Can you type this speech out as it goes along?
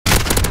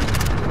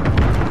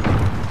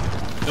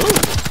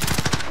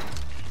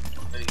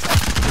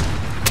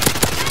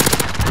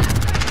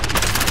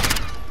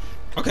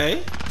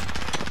Okay.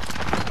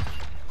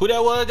 Who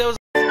that was? That was.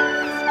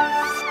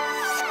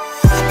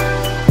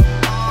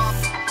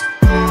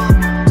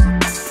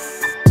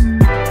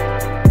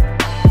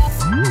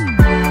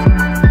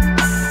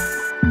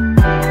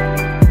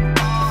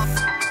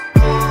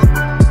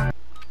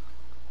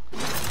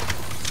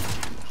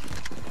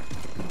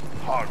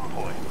 Hard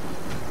point.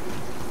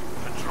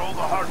 Control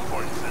the hard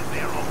points as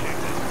they are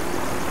located.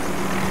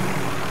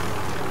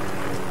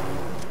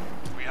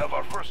 We have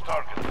our first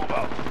target. Move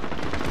out.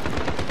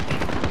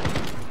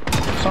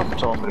 Something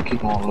told me to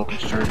keep on looking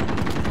straight.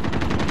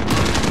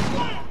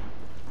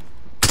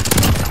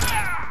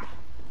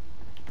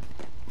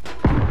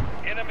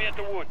 Enemy at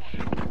the woods.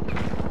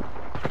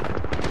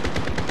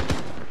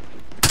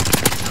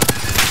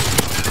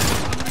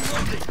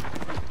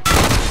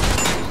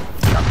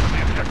 Capture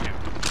the objective.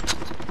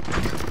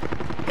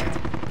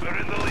 They're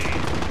in the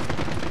lead.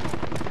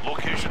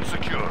 Location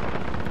secure.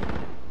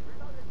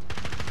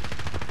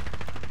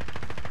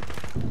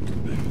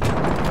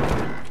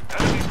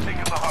 Enemy's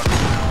taking the hard point.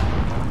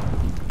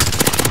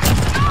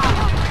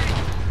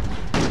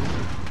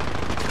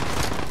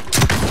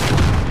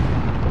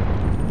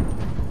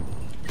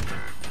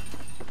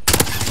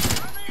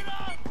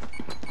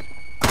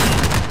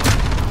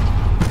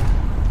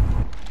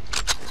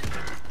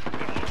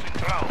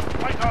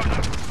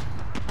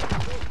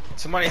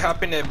 Somebody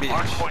hop in that bitch.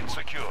 Hard point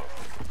secure.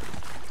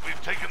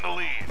 We've taken the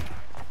lead.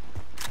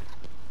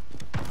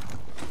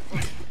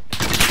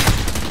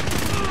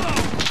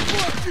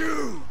 Fuck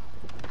you!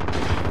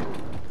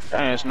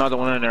 Dang, there's another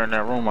one in there in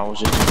that room I was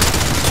just in.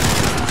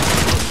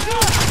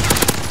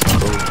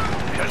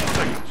 10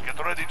 seconds. Get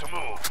ready to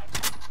move.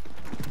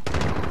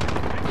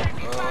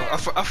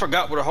 I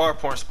forgot what a hard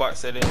point spot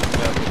set in.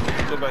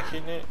 Go back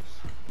here next.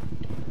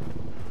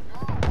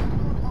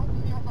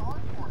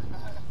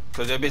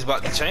 Cause that bitch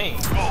about to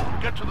change. Go.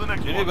 Get to the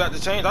next one. It about to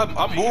change.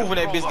 I'm moving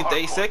that bitch. Get to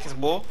 8 seconds,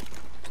 boy.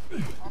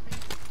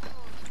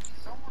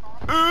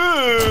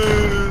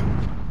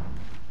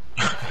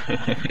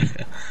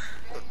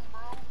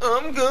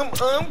 I'm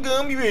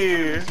gum,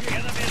 yeah.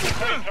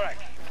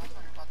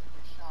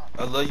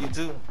 I love you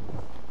too.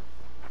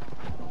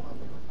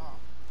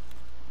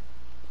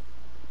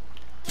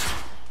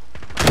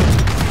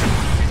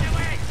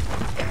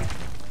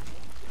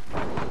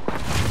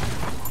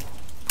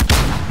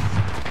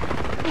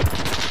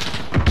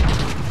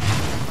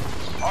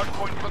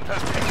 Hardpoint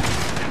contested.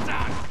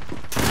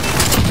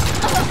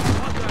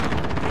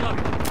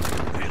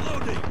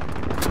 Reloading.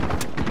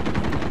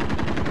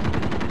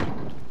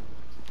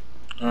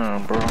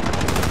 Bro.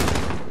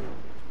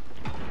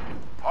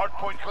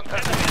 Hardpoint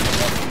contested.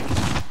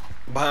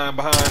 Behind.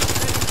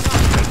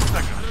 10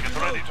 seconds. Get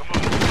ready to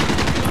move.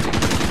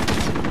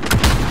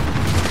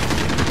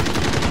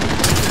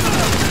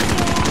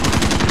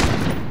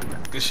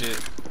 Good shit.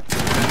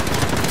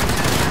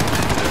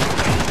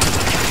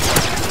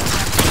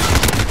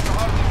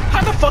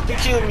 How the fuck you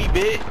kill me,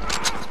 bitch?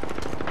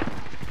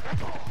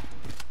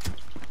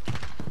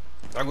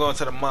 I'm going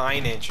to the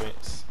mine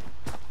entrance.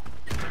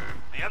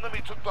 The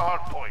enemy took the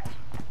hard point.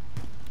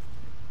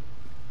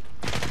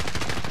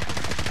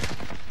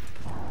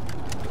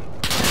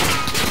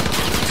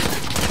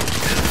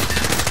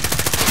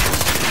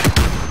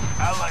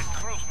 Allied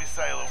cruise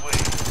missile away.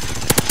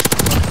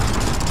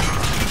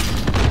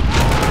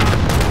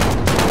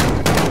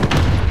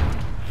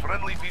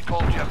 Friendly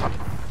people jet.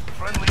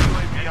 Friendly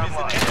UAV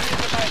online.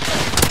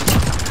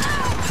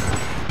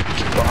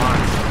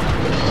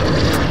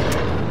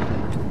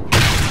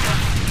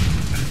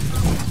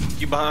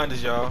 You behind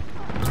us, y'all.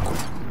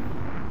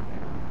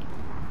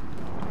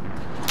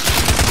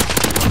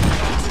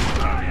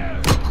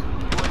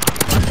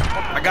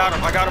 I got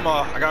him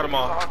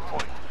all. Hard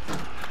point.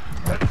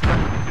 10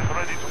 seconds. Get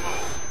ready to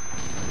move.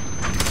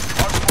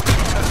 Hard point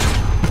contested.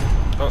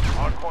 Oh,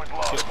 Hard point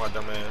lost. shit, my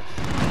dumb ass.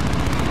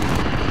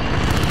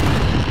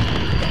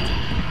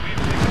 We've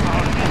taken the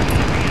hard point.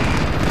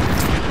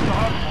 Get to the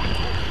hard point.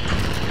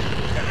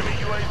 Enemy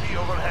UAV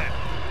overhead.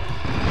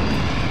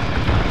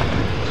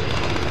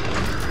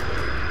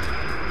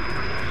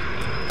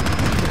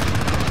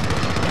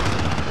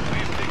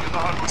 We've taken the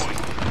hard point.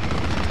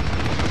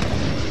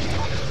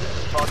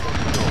 Target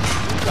secure.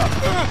 Got it.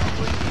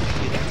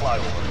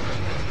 Flyover.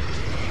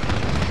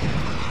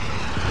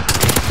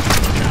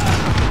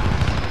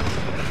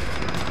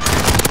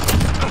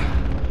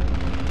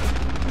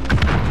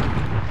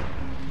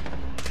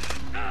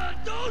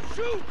 Don't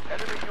shoot!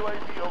 Enemy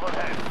UAV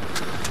overhead.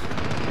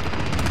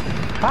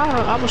 I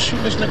was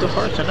shooting this nigga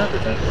first and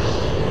everything.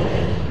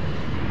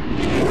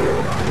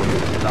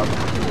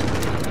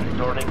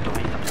 Returning to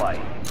resupply.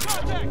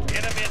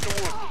 Enemy at the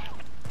woods.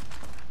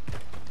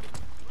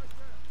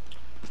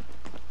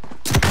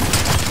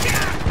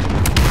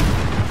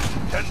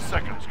 Ten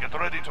seconds. Get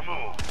ready to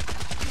move.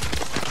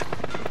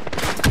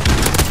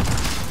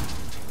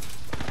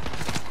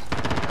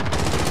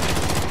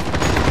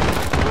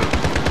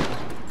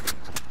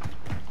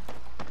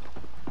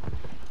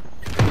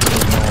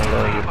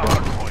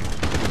 Hard point.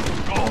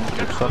 Go.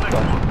 Get to the next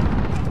one.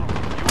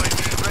 UAV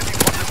ready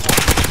for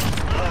deployment.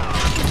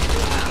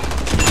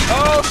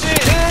 Oh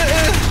shit!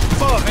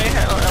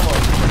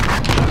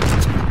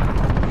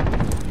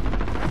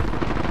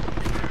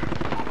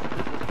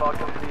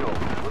 Falcon 3-0.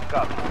 Good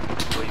copy.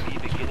 UAV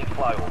beginning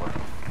flyover.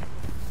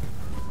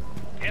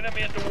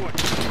 Enemy in the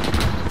woods.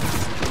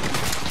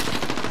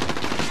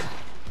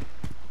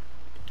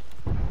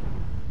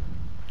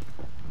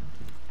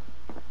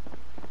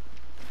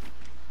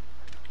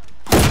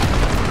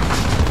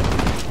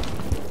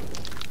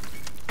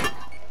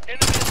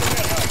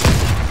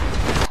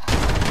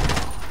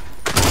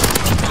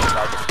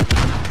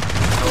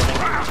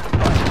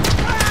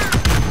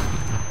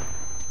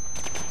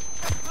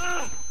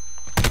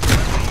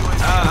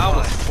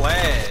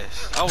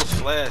 I was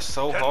flashed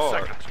so 10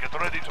 hard. seconds. Get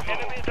ready to move.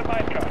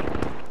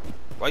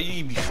 Why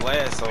you be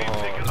flashed so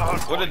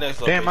hard? What the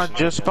next location? Damn, I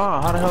just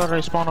spawned. How the hell are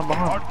they spawning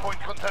behind me?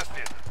 Hardpoint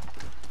contested.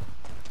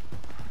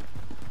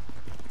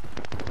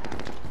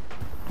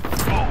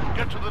 Go.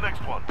 Get to the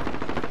next one.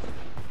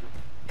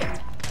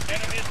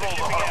 Enemy is roll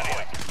the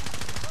hardpoint.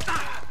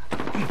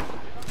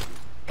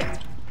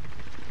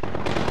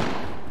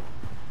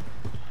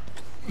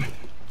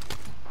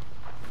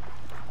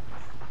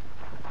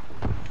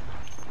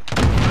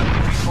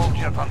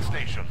 Jet on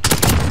station.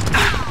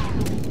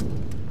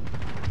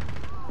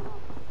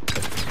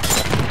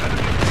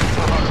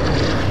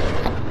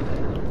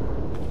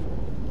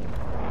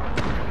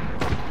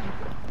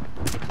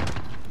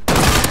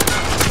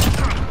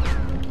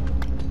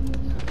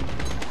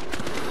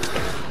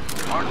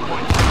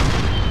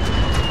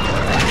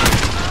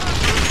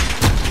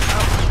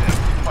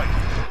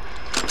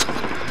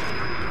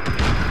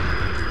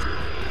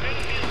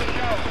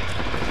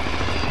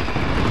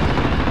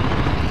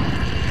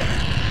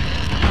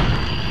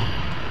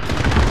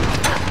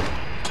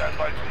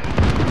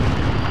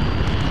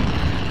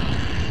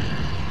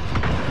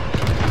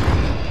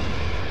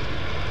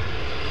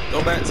 Go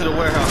back to the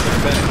warehouse in the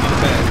back. In the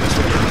back. That's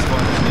where the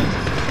spawn is.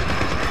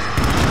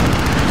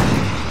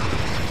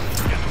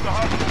 Get to the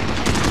hospital.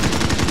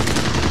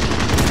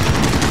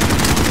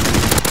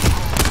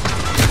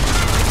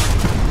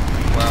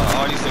 Wow,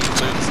 all these things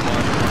clear the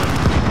spawn.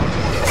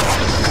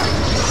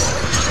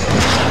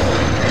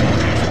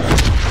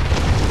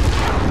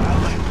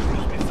 Allied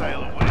cruise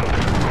missile away.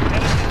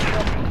 Enemy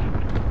dropping.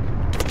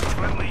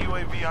 Friendly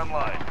UAV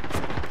online.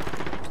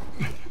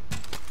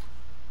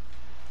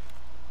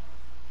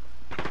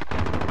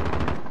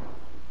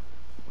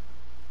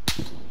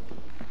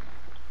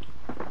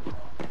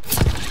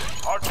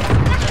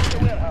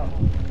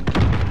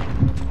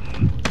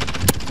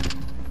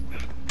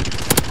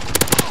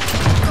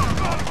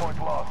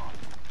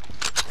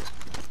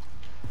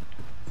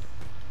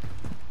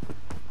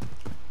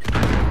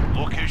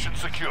 Location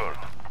secured.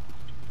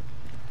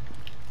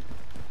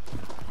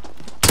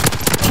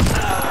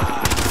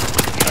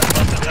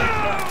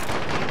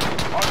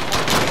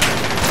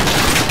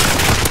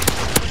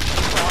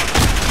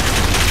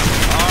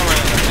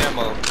 Alright,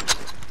 ammo.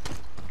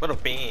 What a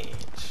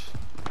bench.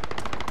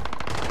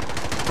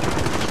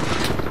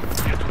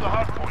 Get to the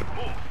hard point.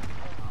 Move.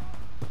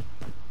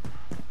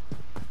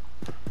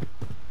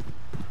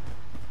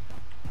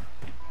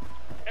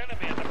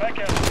 Enemy in the back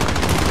alley.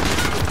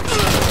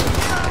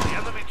 The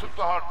enemy took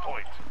the hard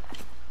point.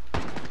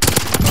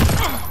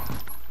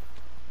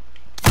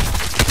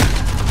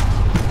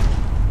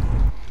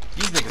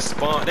 These niggas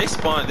spawned. They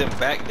spawned them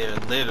back there,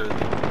 literally.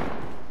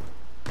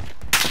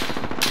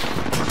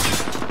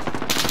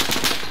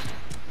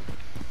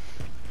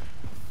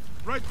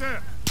 Right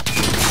there.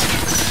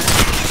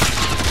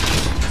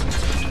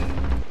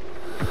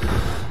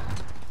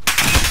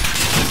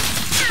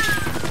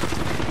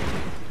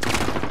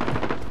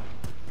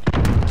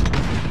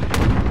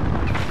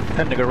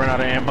 That nigga ran out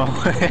of ammo.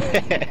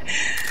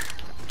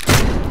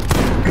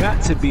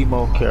 Got to be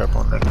more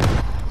careful, nigga.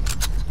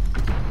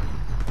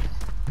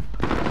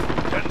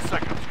 10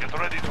 seconds. Get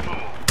ready to move.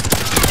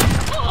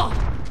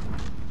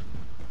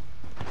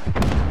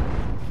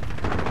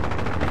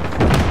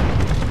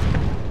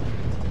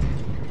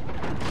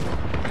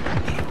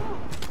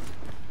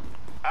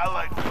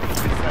 Allied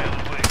cruise missile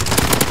away.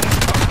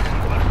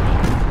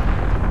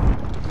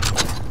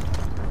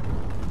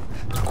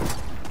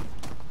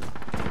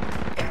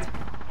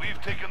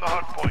 We've taken the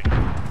hard point.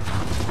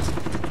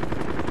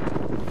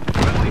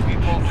 Friendly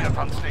people jet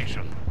on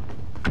station.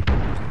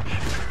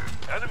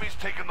 Enemies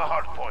taking the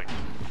hard point.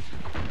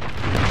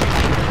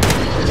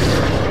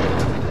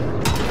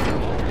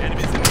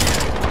 Enemies in the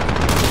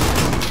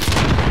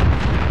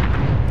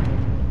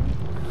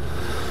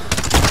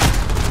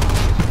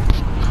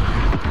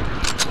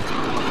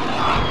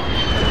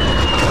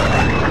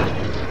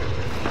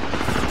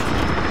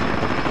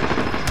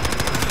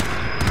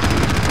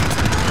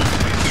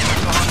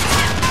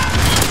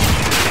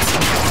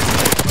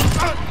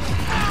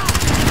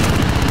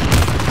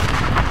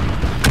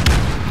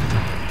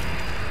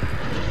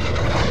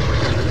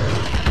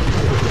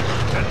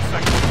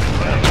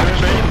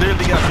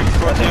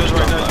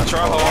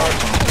Try hard.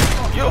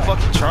 You a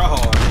fucking try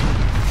hard.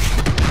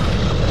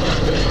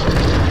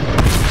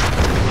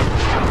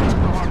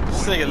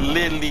 This nigga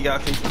literally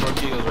got 54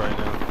 kills right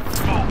now.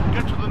 Go,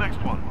 get to the next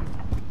one.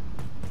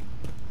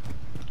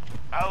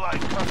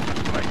 Allied cluster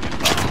strike.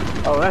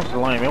 Oh, that's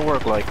lame. It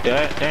worked like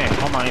that. Damn,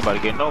 I'm not anybody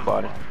getting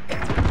nobody.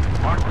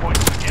 Hard point.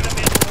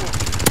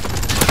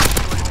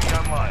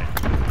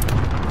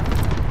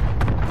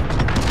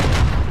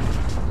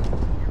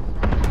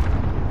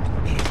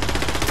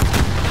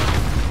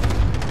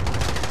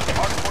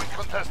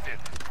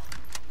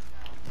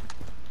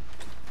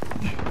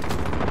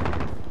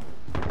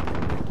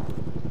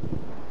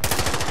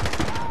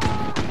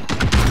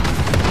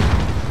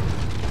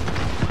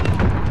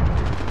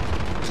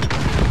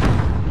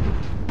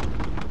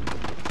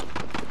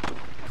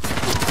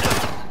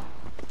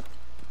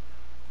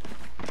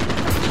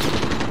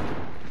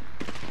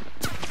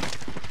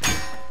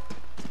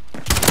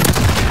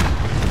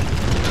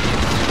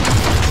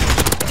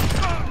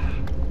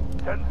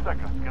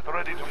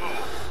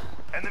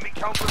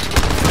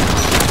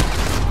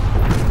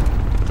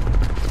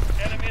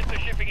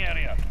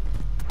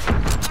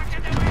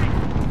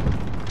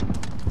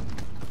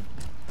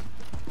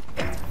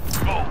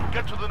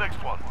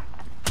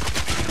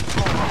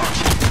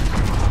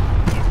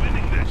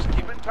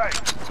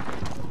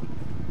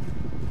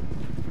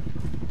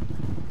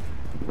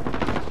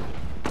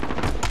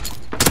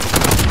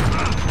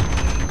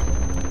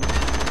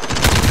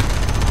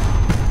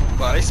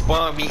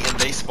 spawn me and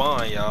they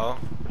spawn, y'all.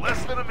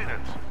 Less than a minute.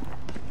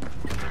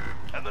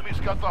 Enemy's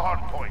got the hard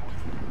point.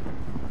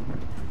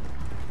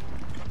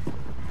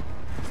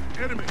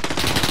 Enemy.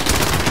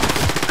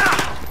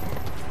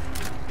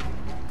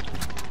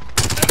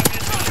 Enemy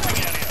in the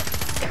shipping area.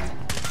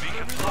 We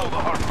can slow the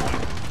hard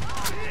point.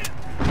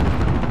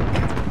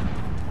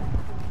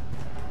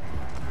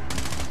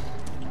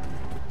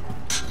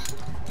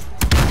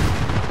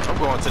 I'm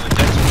going to the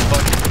next one,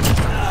 fucking.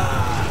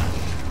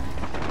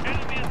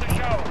 Enemy in the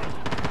showers.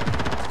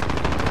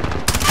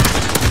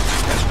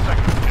 10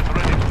 seconds. Get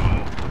ready to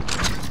move.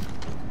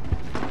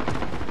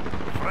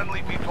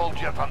 Friendly VTOL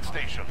jet on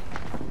station.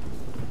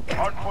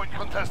 Hardpoint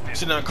contested.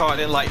 She done caught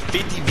in like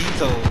 50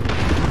 vetoes.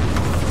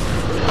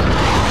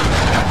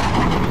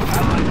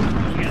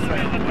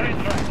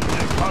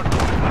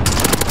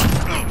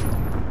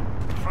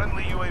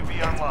 Friendly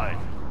UAV online.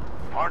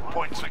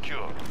 Hardpoint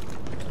secure.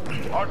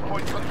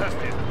 Hardpoint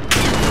contested.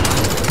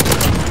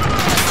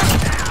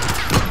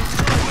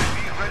 UAV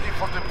ready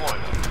for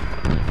deployment.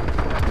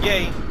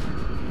 Yay.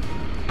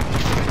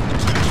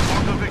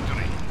 For the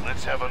victory.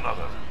 Let's have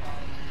another.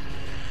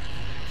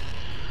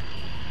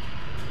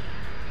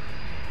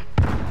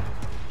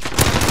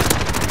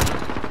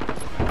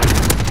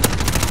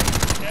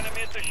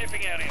 Enemy at the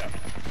shipping area.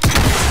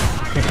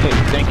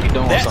 Think you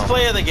doing That's something.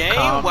 play of the game?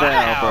 Calm Wow.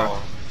 down, bro.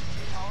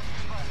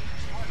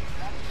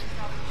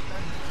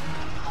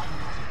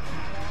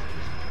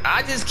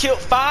 I just killed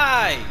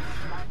 5.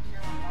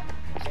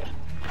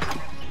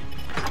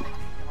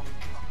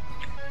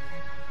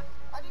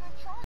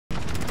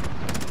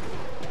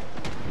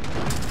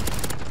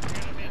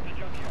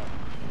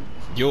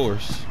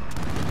 Yours.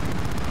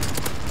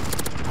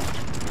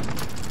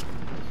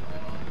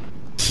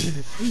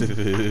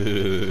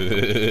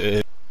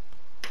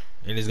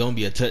 And it's gonna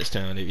be a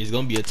touchdown. It's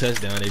gonna be a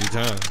touchdown every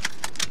time.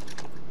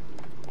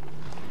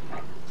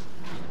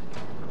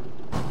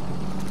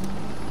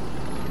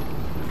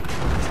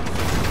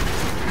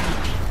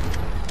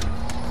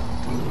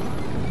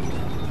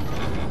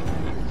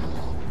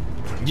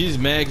 You just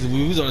mad cause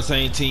we was on the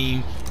same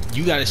team.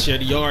 You gotta share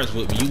the yards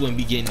with me. You wouldn't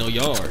be getting no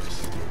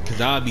yards. Cause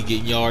I'll be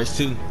getting yards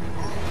too. Team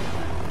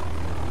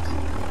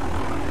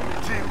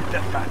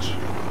deathmatch.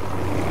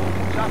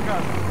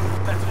 Shotgun.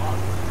 That's hot.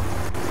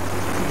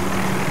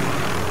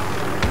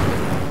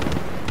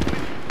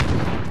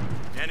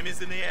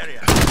 Enemies in the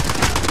area.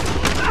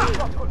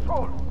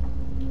 Control.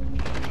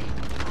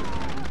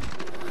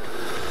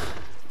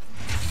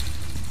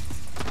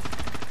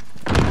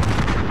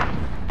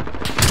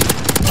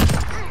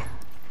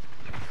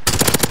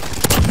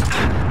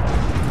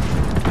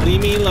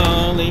 Leave me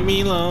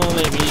alone,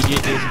 let me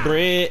get this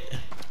bread.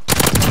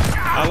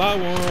 All I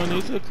want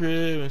is a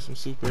crib and some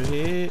super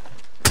head.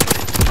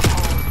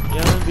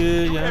 Yeah, I'm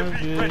good,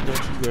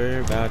 don't you worry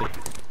about it.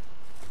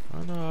 I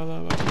know all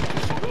about it.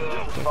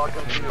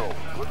 Falcon fuel.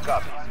 Good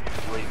copy.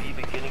 UAV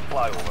beginning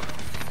flyover.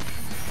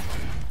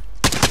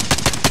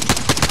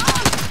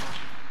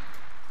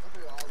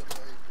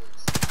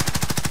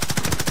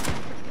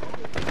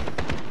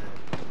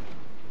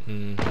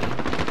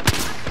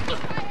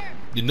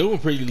 The new one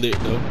pretty lit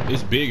though.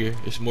 It's bigger.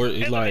 It's more.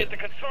 It's like.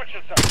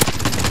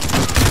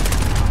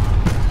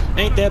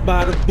 Ain't that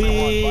by the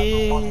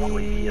bitch?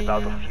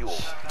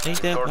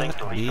 Ain't that by the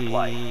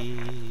bitch?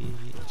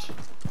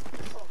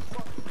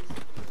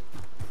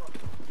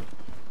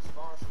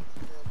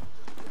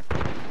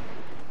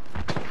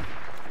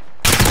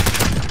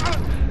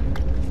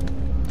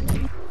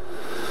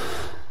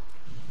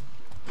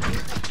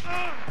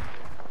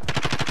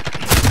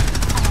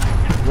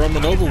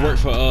 Romanova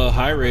worked for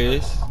high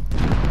res.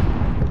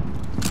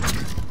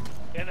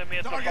 Enemy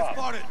at the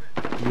bottom.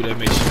 Dude, that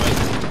makes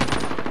spicy.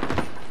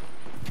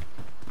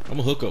 I'm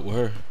gonna hook up with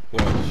her.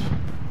 Watch.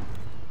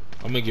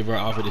 I'm gonna give her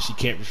an offer that she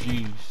can't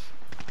refuse.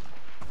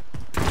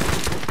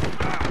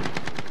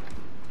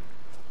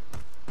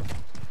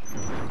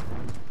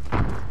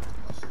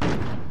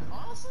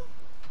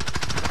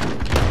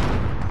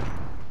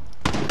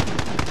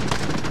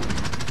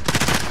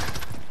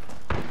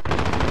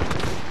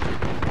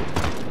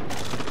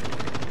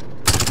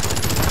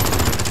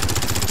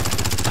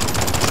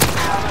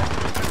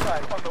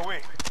 On the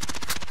way.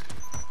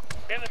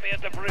 Enemy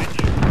at the bridge.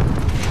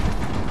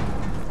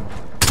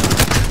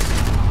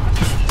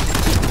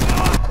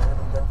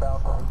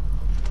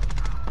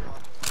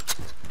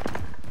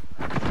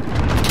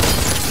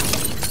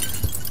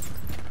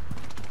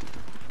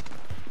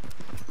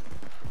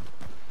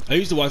 I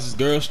used to watch this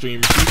girl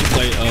stream. She used to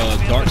play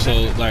Dark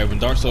Souls, like when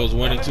Dark Souls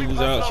 1 and 2 was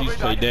out. She used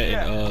to play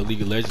that in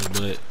League of Legends,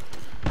 but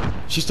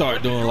she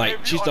started doing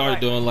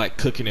like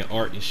cooking and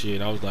art and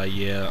shit. I was like,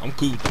 yeah, I'm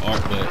cool with the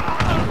art, but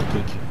not the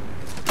cooking.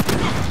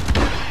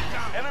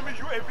 Enemy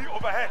UAV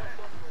overhead.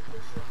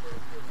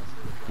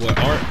 What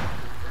art?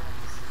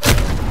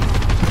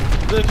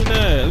 Look at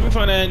that. Let me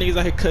find that niggas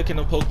out here cooking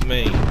on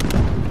Pokemon.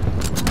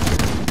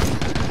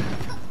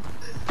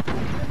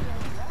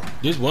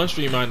 This one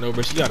streamer I know,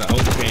 but she got an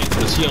OnlyFans,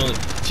 but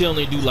she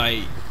only do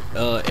like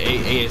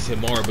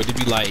ASMR, but it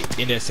be like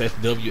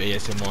NSFW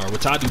ASMR,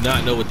 which I do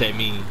not know what that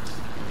means.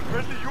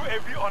 Friendly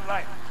UAV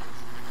online.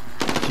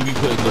 She be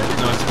putting the,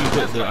 no, she be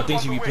putting the, I think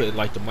she be putting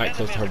like the mic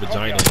close to her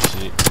vagina and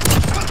shit.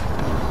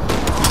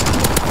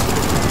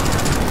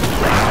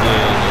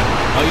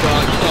 Yeah. Oh, you know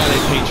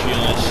that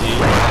Patreon shit.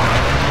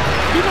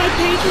 You my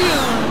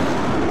Patreon.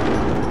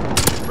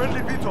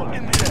 Friendly VTOL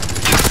in the air.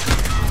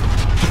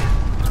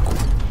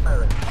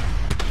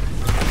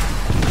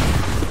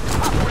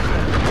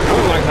 I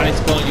don't like how they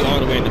spawn you all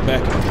the way in the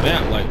back of the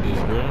map like this,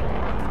 bro.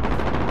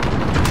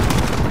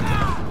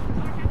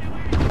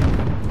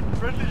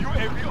 Friendly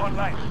UAV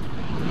online.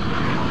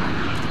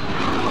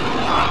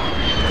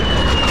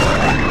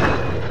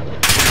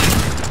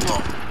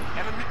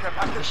 Enemy cap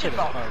active Shit is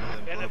inbound. hard, man.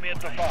 Enemy at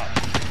the bar.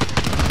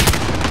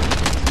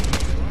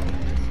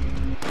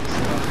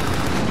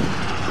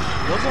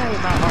 Warzone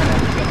was not hard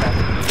after you got back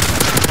to the game.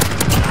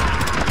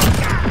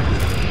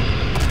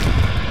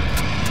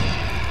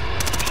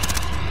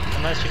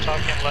 Unless you're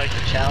talking like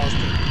the Chalice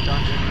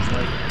dungeons,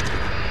 like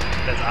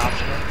that's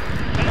optional.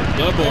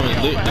 Bloodborne is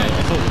lit though.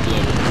 I fuck with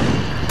Bloodborne.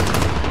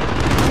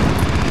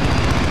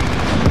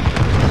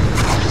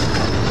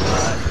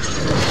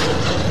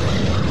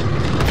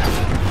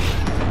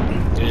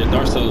 Yeah,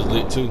 Dark Souls is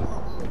lit too. Oh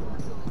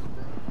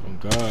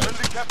God.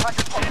 Friendly care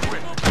package on the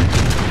way.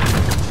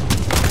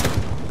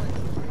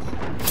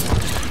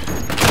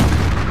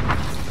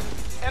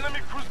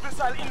 Enemy cruise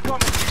missile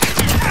incoming.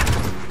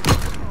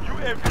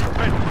 UAV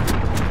ready.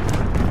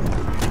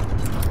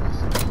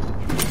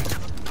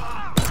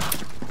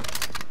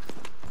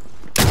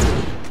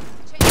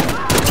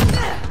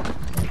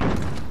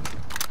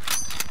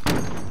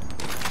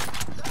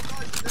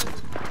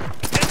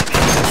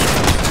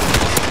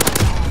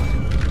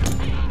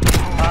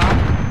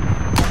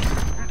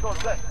 VTOL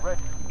left,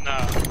 ready. No.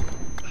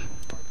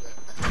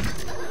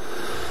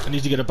 I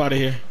need to get up out of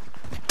here.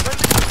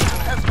 Friendly precision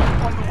escort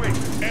on the way.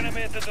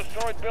 Enemy at the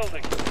destroyed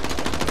building.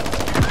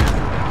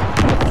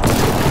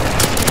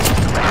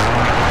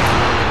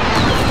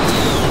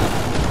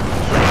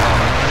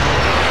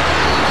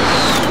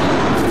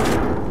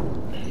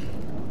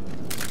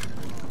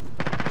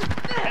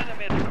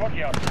 Enemy at the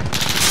courtyard.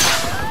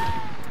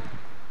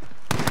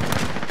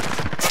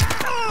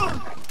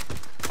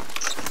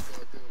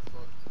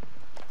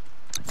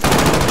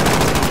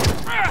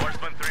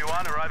 Horseman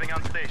 3-1 arriving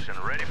on station,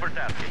 ready for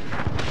tasking.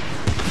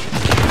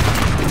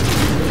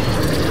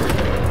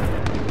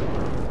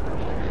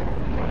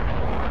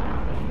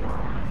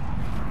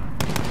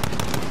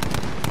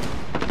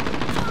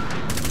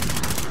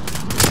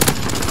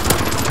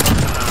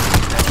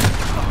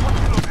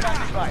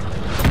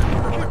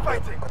 Keep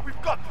fighting,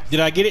 we've got this. Did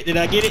I get it? Did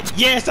I get it?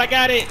 Yes, I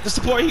got it. The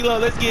support helo.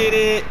 Let's get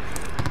it.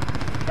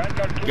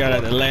 Vanguard 2. Got it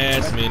at the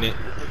last minute.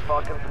 This is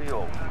Falcon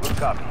 3-0. Good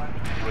copy.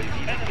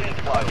 UAV Enemy at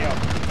the courtyard.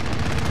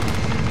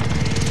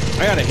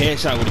 I got a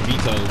headshot with a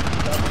VTOL.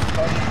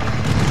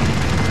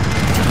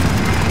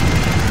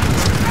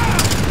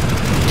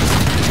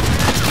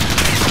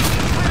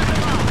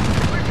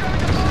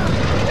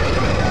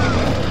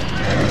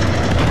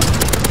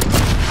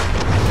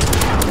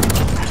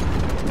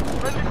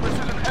 friendly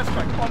precision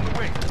airstrike on the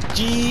way. G.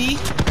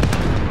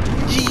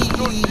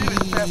 Don't need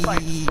it, fair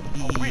fight.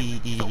 A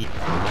win.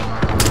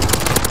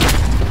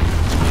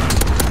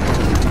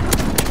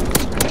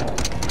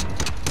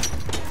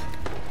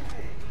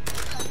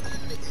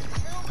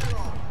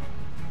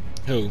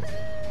 Who?